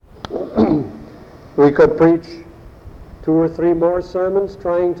We could preach 2 or 3 more sermons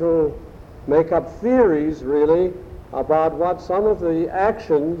trying to make up theories, really, about what some of the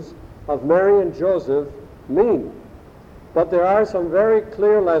actions of Mary and Joseph mean. But there are some very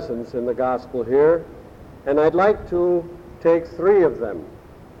clear lessons in the gospel here, and I'd like to take 3 of them.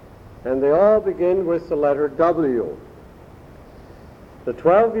 And they all begin with the letter W. The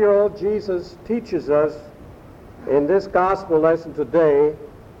 12-year-old Jesus teaches us in this gospel lesson today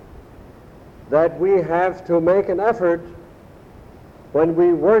that we have to make an effort when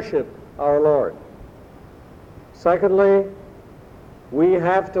we worship our Lord. Secondly, we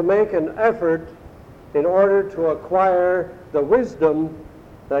have to make an effort in order to acquire the wisdom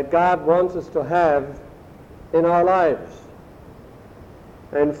that God wants us to have in our lives.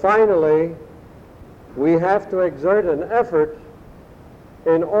 And finally, we have to exert an effort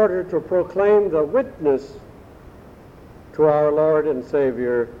in order to proclaim the witness to our Lord and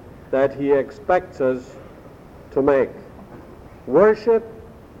Savior that He expects us to make. Worship,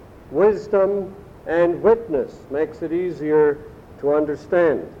 wisdom, and witness makes it easier to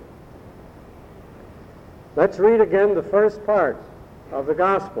understand. Let's read again the first part of the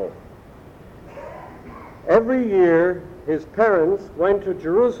gospel. Every year, his parents went to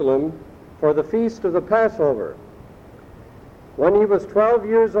Jerusalem for the feast of the Passover. When he was 12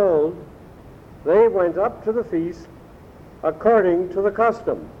 years old, they went up to the feast according to the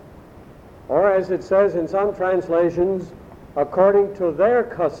custom, or as it says in some translations, according to their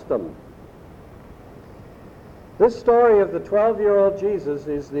custom. This story of the 12-year-old Jesus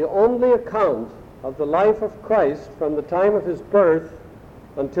is the only account of the life of Christ from the time of his birth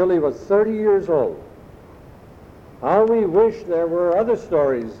until he was 30 years old. How we wish there were other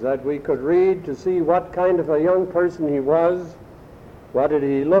stories that we could read to see what kind of a young person he was, what did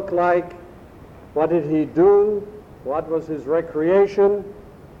he look like, what did he do, what was his recreation.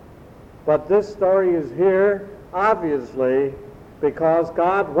 But this story is here, obviously, because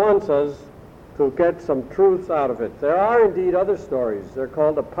God wants us to get some truths out of it. There are indeed other stories. They're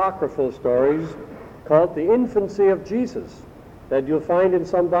called apocryphal stories, called the infancy of Jesus, that you'll find in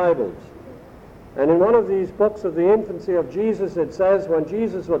some Bibles. And in one of these books of the infancy of Jesus, it says when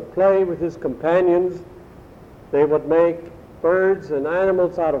Jesus would play with his companions, they would make birds and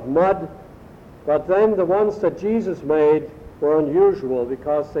animals out of mud, but then the ones that Jesus made were unusual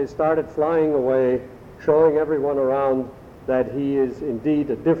because they started flying away, showing everyone around that he is indeed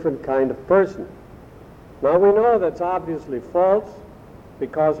a different kind of person. Now we know that's obviously false,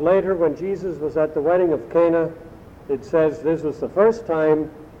 because later when Jesus was at the wedding of Cana, it says this was the first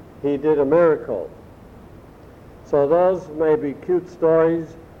time he did a miracle. So those may be cute stories,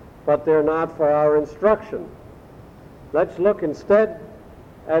 but they're not for our instruction. Let's look instead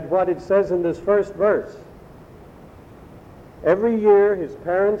at what it says in this first verse. Every year his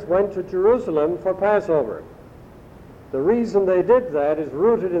parents went to Jerusalem for Passover. The reason they did that is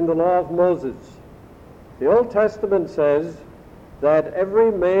rooted in the law of Moses. The Old Testament says that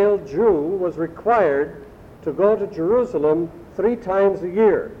every male Jew was required to go to Jerusalem 3 times a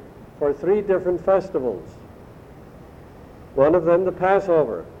year for 3 different festivals. One of them the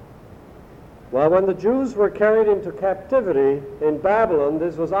Passover. Well, when the Jews were carried into captivity in Babylon,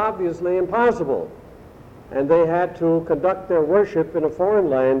 this was obviously impossible, and they had to conduct their worship in a foreign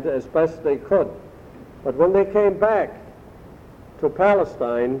land as best they could. But when they came back to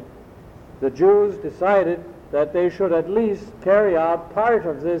Palestine, the Jews decided that they should at least carry out part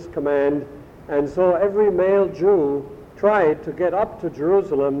of this command, and so every male Jew tried to get up to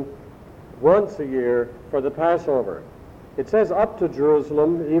Jerusalem once a year for the Passover. It says up to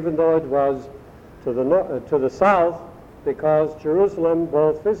Jerusalem, even though it was to the south, because Jerusalem,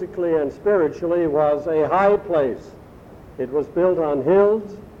 both physically and spiritually, was a high place. It was built on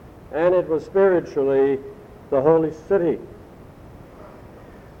hills, and it was spiritually the holy city.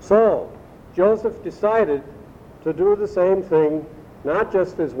 So Joseph decided to do the same thing, not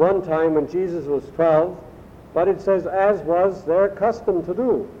just this one time when Jesus was 12, but it says as was their custom to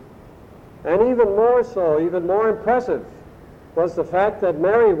do. And even more so, even more impressive, was the fact that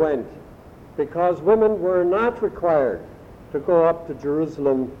Mary went, because women were not required to go up to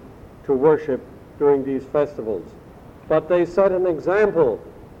Jerusalem to worship during these festivals. But they set an example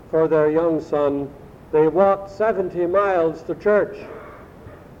for their young son. They walked 70 miles to church.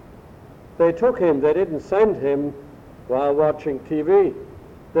 They took him. They didn't send him while watching TV.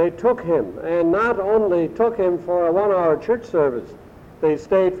 They took him, and not only took him for a 1-hour church service, they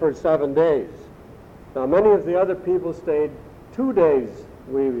stayed for 7 days. Now, many of the other people stayed 2 days,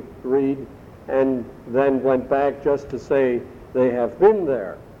 we read, and then went back just to say they have been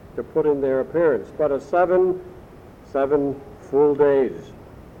there, to put in their appearance. But 7 full days.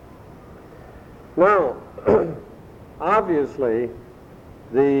 Now, obviously,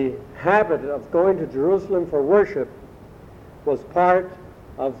 the habit of going to Jerusalem for worship was part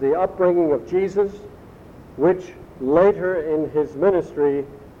of the upbringing of Jesus, which later in his ministry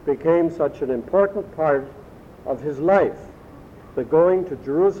became such an important part of his life. The going to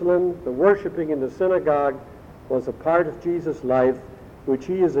Jerusalem, the worshiping in the synagogue, was a part of Jesus' life, which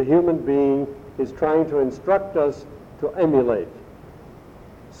he as a human being is trying to instruct us to emulate.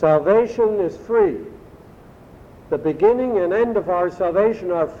 Salvation is free. The beginning and end of our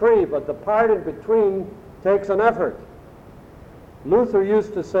salvation are free, but the part in between takes an effort. Luther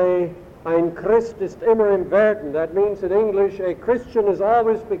used to say, "Ein Christ ist immer im Werden." That means in English, a Christian is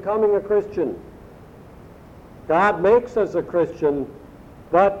always becoming a Christian. God makes us a Christian,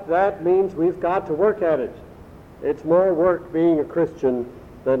 but that means we've got to work at it. It's more work being a Christian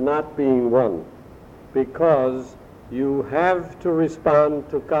than not being one, because you have to respond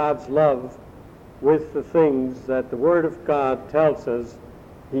to God's love with the things that the Word of God tells us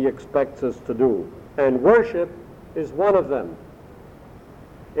he expects us to do. And worship is one of them.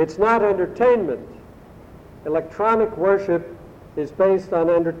 It's not entertainment. Electronic worship is based on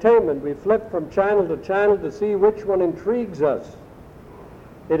entertainment. We flip from channel to channel to see which one intrigues us.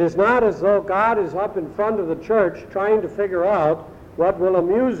 It is not as though God is up in front of the church trying to figure out what will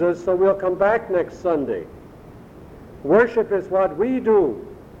amuse us so we'll come back next Sunday. Worship is what we do.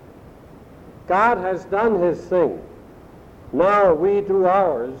 God has done his thing. Now we do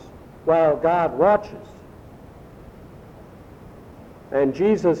ours while God watches. And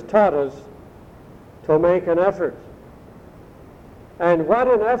Jesus taught us to make an effort. And what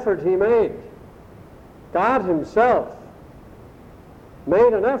an effort he made. God himself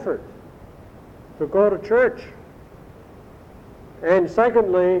made an effort to go to church. And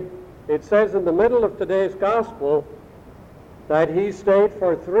secondly, it says in the middle of today's gospel that he stayed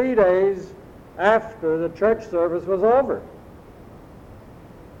for 3 days after the church service was over.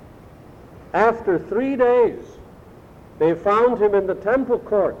 After 3 days, they found him in the temple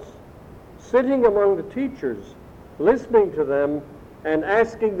courts, sitting among the teachers, listening to them and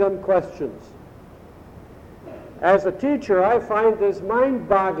asking them questions. As a teacher, I find this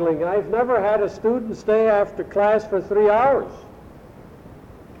mind-boggling. I've never had a student stay after class for 3 hours.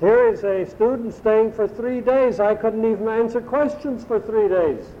 Here is a student staying for 3 days. I couldn't even answer questions for 3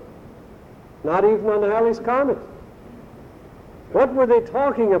 days. Not even on Halley's Comet. What were they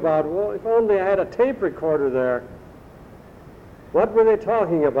talking about? Well, if only I had a tape recorder there. What were they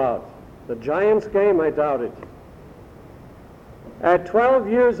talking about? The Giants game? I doubt it. At 12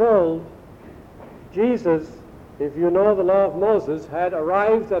 years old, Jesus, if you know the law of Moses, had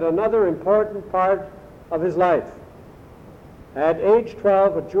arrived at another important part of his life. At age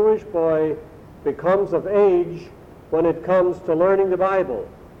 12, a Jewish boy becomes of age when it comes to learning the Bible.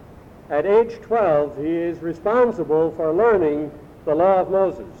 At age 12, he is responsible for learning the law of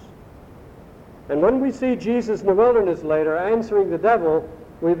Moses. And when we see Jesus in the wilderness later answering the devil,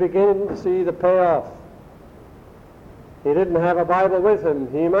 we begin to see the payoff. He didn't have a Bible with him.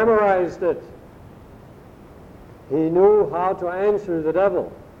 He memorized it. He knew how to answer the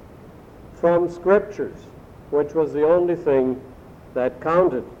devil from scriptures, which was the only thing that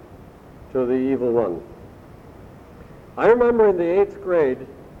counted to the evil one. I remember in the 8th grade,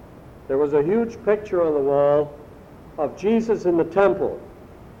 there was a huge picture on the wall of Jesus in the temple.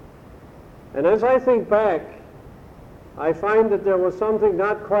 And as I think back, I find that there was something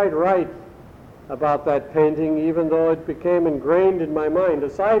not quite right about that painting, even though it became ingrained in my mind,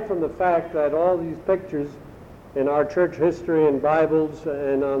 aside from the fact that all these pictures in our church history and Bibles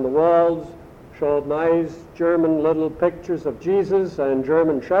and on the walls showed nice German little pictures of Jesus and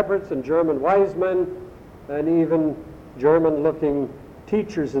German shepherds and German wise men and even German-looking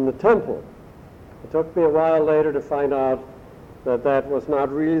teachers in the temple. It took me a while later to find out that that was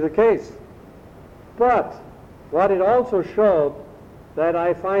not really the case. But what it also showed that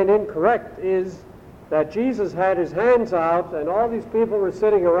I find incorrect is that Jesus had his hands out and all these people were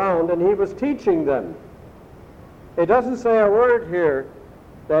sitting around and he was teaching them. It doesn't say a word here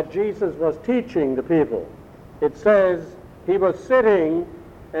that Jesus was teaching the people. It says he was sitting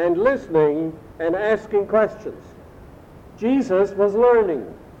and listening and asking questions. Jesus was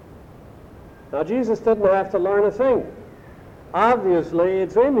learning. Now, Jesus didn't have to learn a thing. Obviously,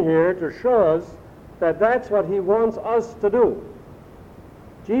 it's in here to show us that that's what he wants us to do.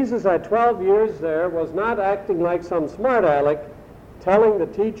 Jesus at 12 years there was not acting like some smart aleck telling the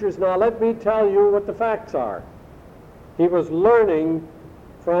teachers, now let me tell you what the facts are. He was learning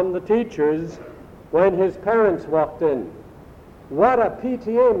from the teachers when his parents walked in. What a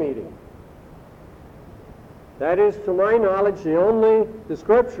PTA meeting. That is, to my knowledge, the only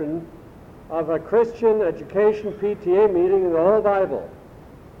description of a Christian education PTA meeting in the whole Bible.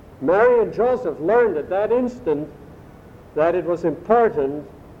 Mary and Joseph learned at that instant that it was important,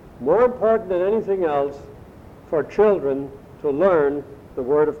 more important than anything else, for children to learn the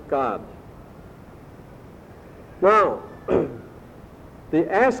Word of God. Now,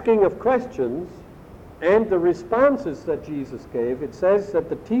 the asking of questions and the responses that Jesus gave, it says that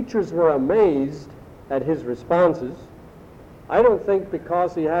the teachers were amazed at his responses. I don't think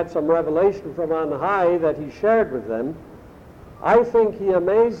because he had some revelation from on high that he shared with them. I think he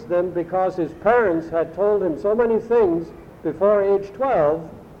amazed them because his parents had told him so many things before age 12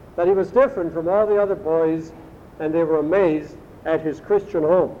 that he was different from all the other boys, and they were amazed at his Christian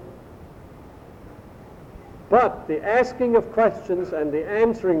home. But the asking of questions and the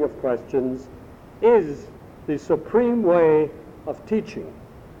answering of questions is the supreme way of teaching.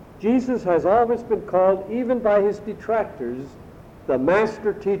 Jesus has always been called, even by his detractors, the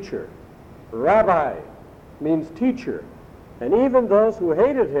master teacher. Rabbi means teacher. And even those who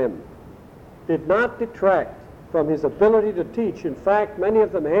hated him did not detract from his ability to teach. In fact, many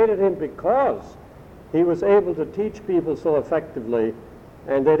of them hated him because he was able to teach people so effectively,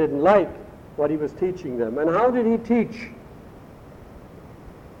 and they didn't like what he was teaching them. And how did he teach?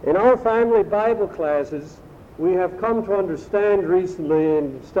 In our family Bible classes, we have come to understand recently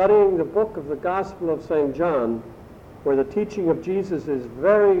in studying the book of the Gospel of St. John, where the teaching of Jesus is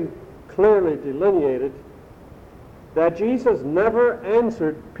very clearly delineated, that Jesus never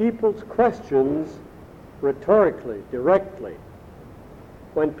answered people's questions rhetorically, directly.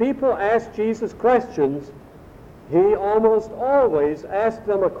 When people asked Jesus questions, he almost always asked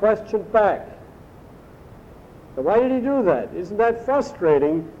them a question back. Now, why did he do that? Isn't that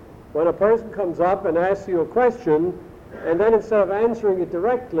frustrating when a person comes up and asks you a question, and then instead of answering it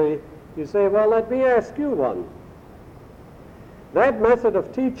directly, you say, well, let me ask you one. That method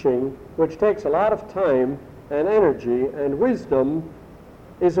of teaching, which takes a lot of time and energy and wisdom,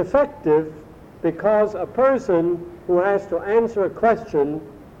 is effective because a person who has to answer a question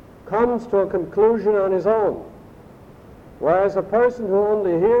comes to a conclusion on his own, whereas a person who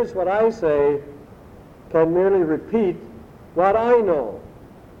only hears what I say can merely repeat what I know.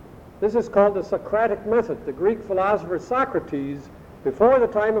 This is called the Socratic method. The Greek philosopher Socrates, before the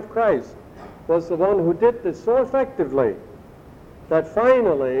time of Christ, was the one who did this so effectively that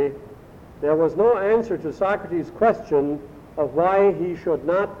finally there was no answer to Socrates' question of why he should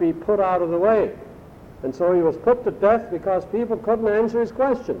not be put out of the way. And so he was put to death because people couldn't answer his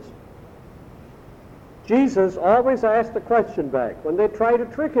questions. Jesus always asked a question back. When they tried to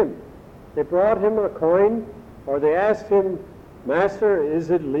trick him, they brought him a coin, or they asked him, Master, is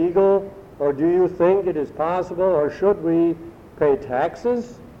it legal, or do you think it is possible, or should we pay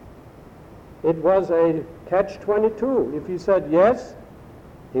taxes? It was a catch-22. If he said yes,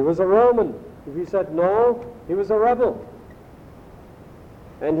 he was a Roman. If he said no, he was a rebel.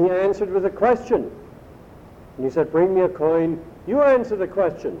 And he answered with a question. And he said, bring me a coin. You answer the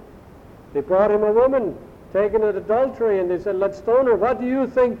question. They brought him a woman taken in adultery, and they said, let's stone her. What do you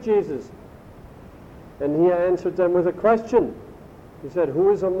think, Jesus? And he answered them with a question. He said,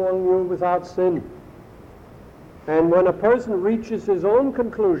 who is among you without sin? And when a person reaches his own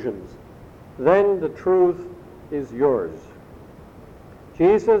conclusions, then the truth is yours.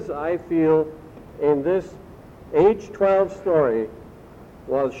 Jesus, I feel, in this age 12 story,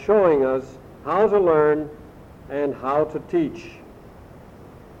 was showing us how to learn and how to teach.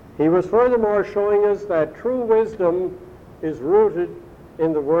 He was furthermore showing us that true wisdom is rooted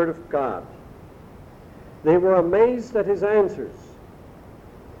in the Word of God. They were amazed at his answers.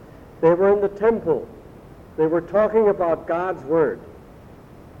 They were in the temple. They were talking about God's Word.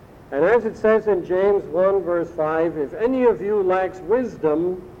 And as it says in James 1, verse 5, if any of you lacks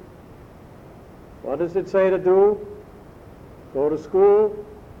wisdom, what does it say to do? Go to school,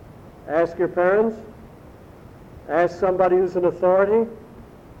 ask your parents, ask somebody who's an authority.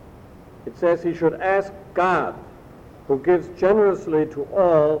 It says he should ask God, who gives generously to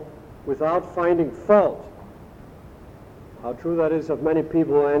all without finding fault. How true that is of many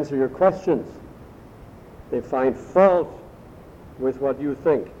people who answer your questions. They find fault with what you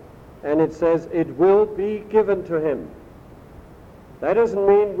think. And it says it will be given to him. That doesn't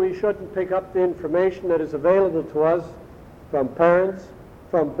mean we shouldn't pick up the information that is available to us from parents,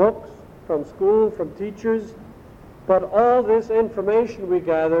 from books, from school, from teachers. But all this information we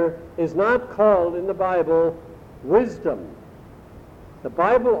gather is not called in the Bible wisdom. The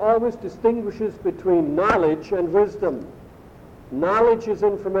Bible always distinguishes between knowledge and wisdom. Knowledge is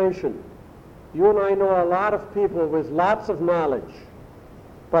information. You and I know a lot of people with lots of knowledge.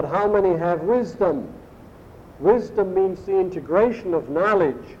 But how many have wisdom? Wisdom means the integration of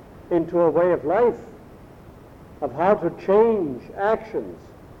knowledge into a way of life, of how to change actions,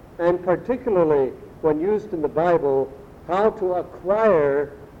 and particularly, when used in the Bible, how to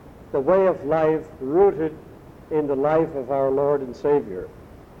acquire the way of life rooted in the life of our Lord and Savior.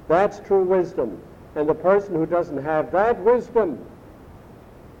 That's true wisdom. And the person who doesn't have that wisdom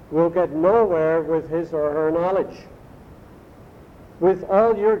will get nowhere with his or her knowledge. With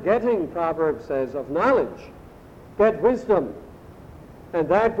all you're getting, Proverbs says, of knowledge, get wisdom. And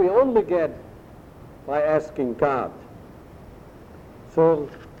that we only get by asking God. So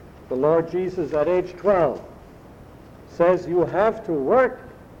the Lord Jesus at age 12 says you have to work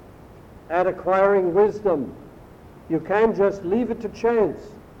at acquiring wisdom. You can't just leave it to chance.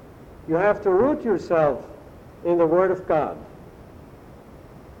 You have to root yourself in the Word of God.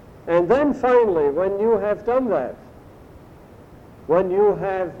 And then finally, when you have done that, when you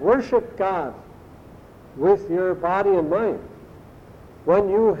have worshiped God with your body and mind, when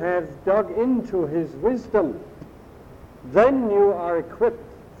you have dug into His wisdom, then you are equipped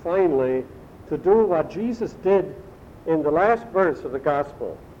finally to do what Jesus did in the last verse of the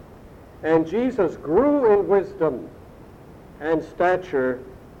Gospel. And Jesus grew in wisdom and stature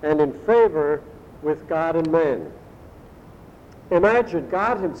and in favor with God and man. Imagine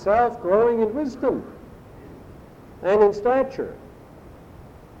God Himself growing in wisdom and in stature.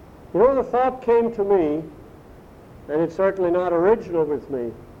 You know, the thought came to me, and it's certainly not original with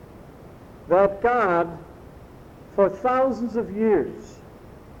me, that God, for thousands of years,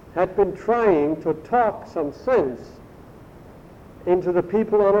 had been trying to talk some sense into the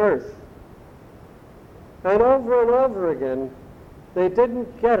people on earth. And over again, they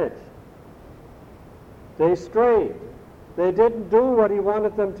didn't get it. They strayed. They didn't do what He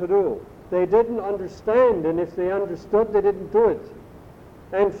wanted them to do. They didn't understand, and if they understood, they didn't do it.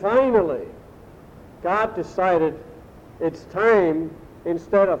 And finally, God decided it's time,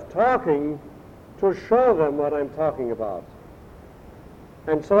 instead of talking, to show them what I'm talking about.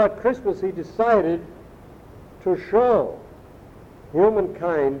 And so at Christmas He decided to show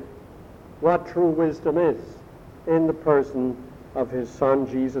humankind what true wisdom is in the person of His Son,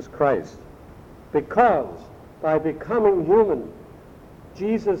 Jesus Christ. Because by becoming human,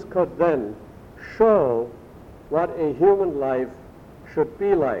 Jesus could then show what a human life should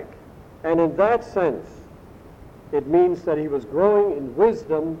be like. And in that sense, it means that He was growing in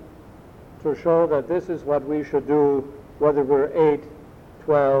wisdom to show that this is what we should do, whether we're 8,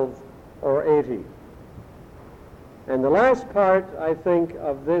 12, or 80. And the last part, I think,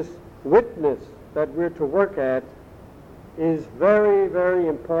 of this witness that we're to work at is very, very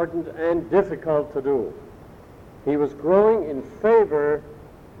important and difficult to do. He was growing in favor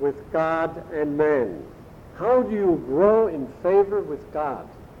with God and man. How do you grow in favor with God?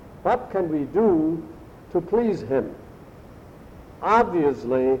 What can we do to please Him?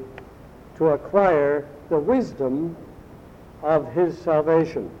 Obviously, to acquire the wisdom of His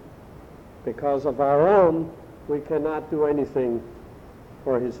salvation. Because of our own, we cannot do anything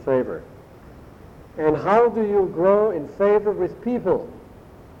for His favor. And how do you grow in favor with people?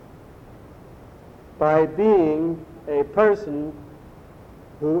 By being a person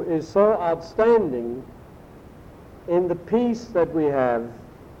who is so outstanding in the peace that we have,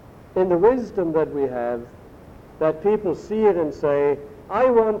 in the wisdom that we have, that people see it and say, I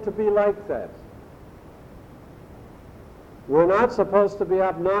want to be like that. We're not supposed to be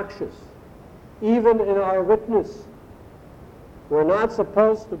obnoxious, even in our witness. We're not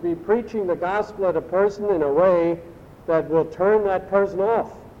supposed to be preaching the gospel at a person in a way that will turn that person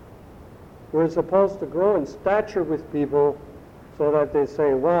off. We're supposed to grow in stature with people so that they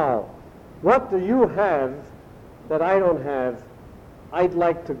say, wow, what do you have that I don't have? I'd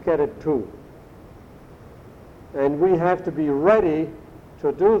like to get it too. And we have to be ready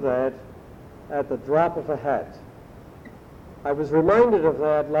to do that at the drop of a hat. I was reminded of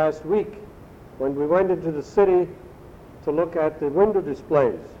that last week when we went into the city to look at the window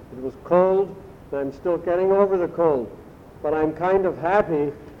displays. It was cold, and I'm still getting over the cold, but I'm kind of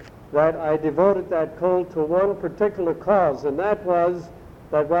happy that I devoted that cold to one particular cause, and that was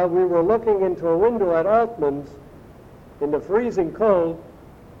that while we were looking into a window at Altman's in the freezing cold,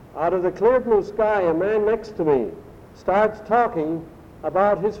 out of the clear blue sky, a man next to me starts talking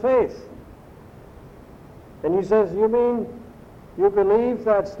about his faith. And he says, you mean you believe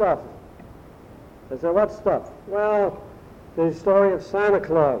that stuff? I said, what stuff? Well, the story of Santa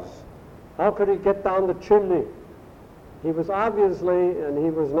Claus. How could he get down the chimney? He was obviously, and he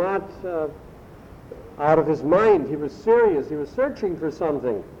was not out of his mind. He was serious. He was searching for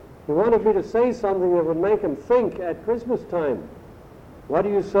something. He wanted me to say something that would make him think at Christmas time. What do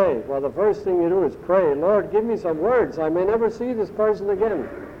you say? Well, the first thing you do is pray, Lord, give me some words. I may never see this person again.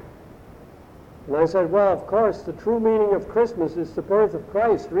 And I said, well, of course, the true meaning of Christmas is the birth of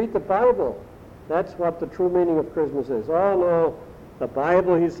Christ. Read the Bible. That's what the true meaning of Christmas is. Oh, no, the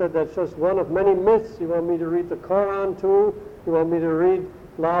Bible, he said, that's just one of many myths. You want me to read the Quran too? You want me to read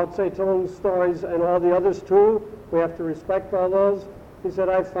Lao Tse-Tung's stories and all the others too? We have to respect all those? He said,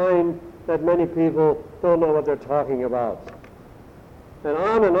 I find that many people don't know what they're talking about. And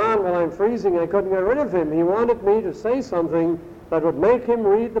on while I'm freezing, I couldn't get rid of him. He wanted me to say something that would make him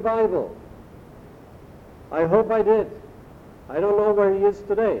read the Bible. I hope I did. I don't know where he is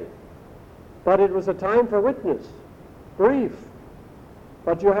today. But it was a time for witness, brief.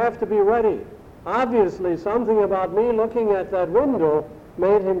 But you have to be ready. Obviously, something about me looking at that window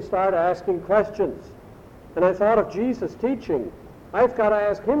made him start asking questions. And I thought of Jesus teaching. I've got to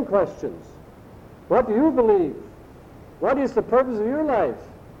ask him questions. What do you believe? What is the purpose of your life?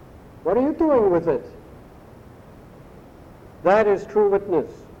 What are you doing with it? That is true witness.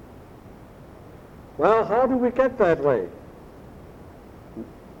 Well, how do we get that way?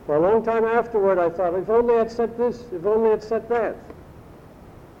 For a long time afterward, I thought, if only I'd said this, if only I'd said that.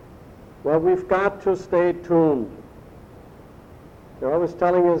 Well, we've got to stay tuned. They're always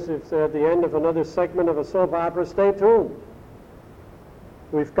telling us if they're at the end of another segment of a soap opera, stay tuned.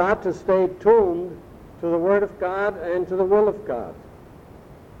 We've got to stay tuned to the Word of God and to the will of God.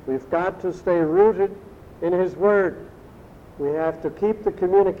 We've got to stay rooted in His Word. We have to keep the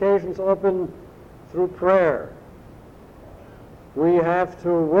communications open through prayer. We have to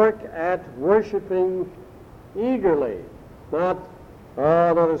work at worshiping eagerly, not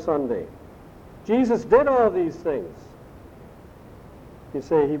another Sunday. Jesus did all these things. You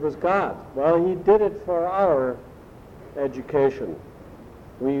say he was God. Well, he did it for our education.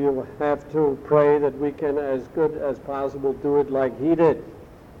 We have to pray that we can, as good as possible, do it like he did.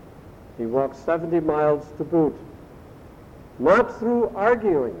 He walked 70 miles to boot. Not through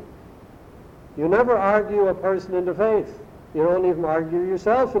arguing. You never argue a person into faith. You don't even argue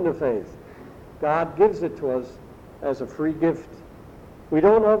yourself into faith. God gives it to us as a free gift. We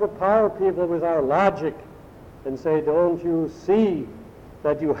don't overpower people with our logic and say, don't you see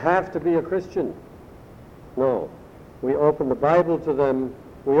that you have to be a Christian? No. We open the Bible to them.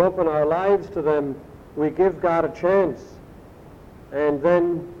 We open our lives to them. We give God a chance. And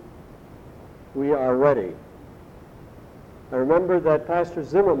then we are ready. I remember that Pastor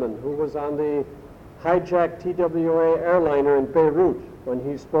Zimmerman, who was on the hijacked TWA airliner in Beirut when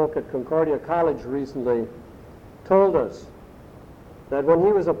he spoke at Concordia College recently, told us that when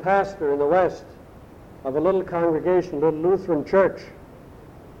he was a pastor in the West of a little congregation, little Lutheran church,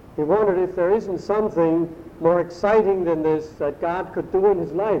 he wondered if there isn't something more exciting than this that God could do in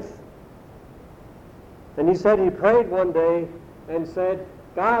his life. And he said he prayed one day and said,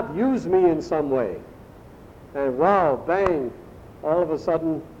 God, use me in some way. And wow, bang, all of a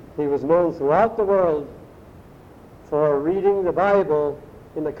sudden he was known throughout the world for reading the Bible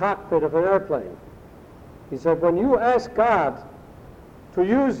in the cockpit of an airplane. He said, when you ask God to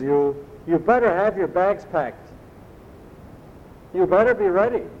use you, you better have your bags packed. You better be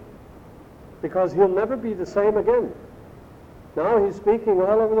ready, because he'll never be the same again. Now he's speaking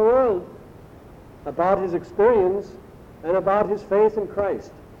all over the world about his experience and about his faith in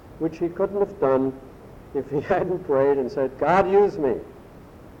Christ, which he couldn't have done if he hadn't prayed and said, God, use me.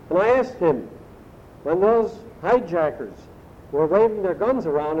 And I asked him, when those hijackers were waving their guns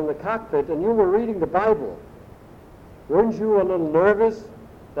around in the cockpit and you were reading the Bible, weren't you a little nervous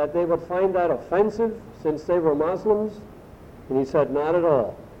that they would find that offensive since they were Muslims? And he said, not at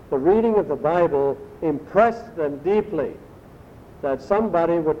all. The reading of the Bible impressed them deeply, that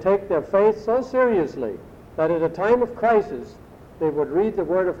somebody would take their faith so seriously that at a time of crisis they would read the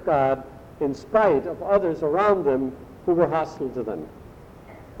Word of God in spite of others around them who were hostile to them.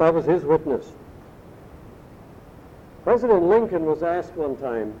 That was his witness. President Lincoln was asked one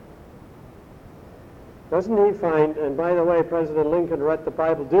time, doesn't he find, and by the way, President Lincoln read the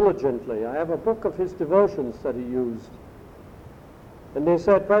Bible diligently. I have a book of his devotions that he used. And they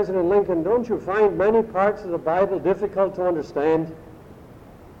said, President Lincoln, don't you find many parts of the Bible difficult to understand?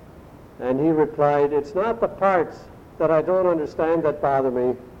 And he replied, it's not the parts that I don't understand that bother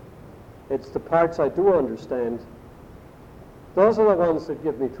me. It's the parts I do understand. Those are the ones that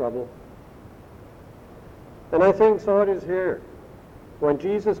give me trouble. And I think so it is here. When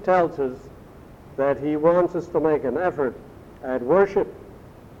Jesus tells us that he wants us to make an effort at worship,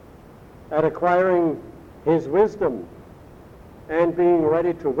 at acquiring his wisdom, and being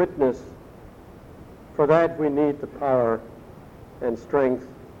ready to witness, for that we need the power and strength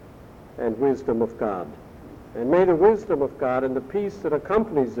and wisdom of God. And may the wisdom of God and the peace that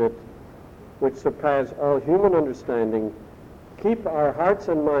accompanies it, which surpass all human understanding, keep our hearts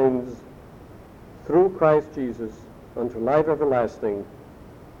and minds through Christ Jesus, unto life everlasting.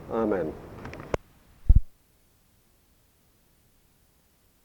 Amen.